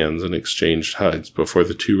shook hands and exchanged hugs before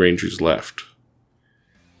the two Rangers left.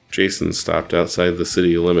 Jason stopped outside the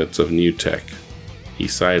city limits of New Tech. He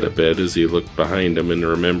sighed a bit as he looked behind him in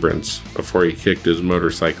remembrance before he kicked his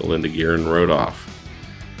motorcycle into gear and rode off.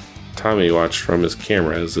 Tommy watched from his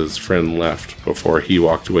camera as his friend left before he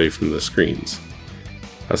walked away from the screens.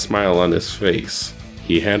 A smile on his face.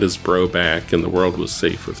 He had his bro back, and the world was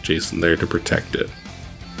safe with Jason there to protect it.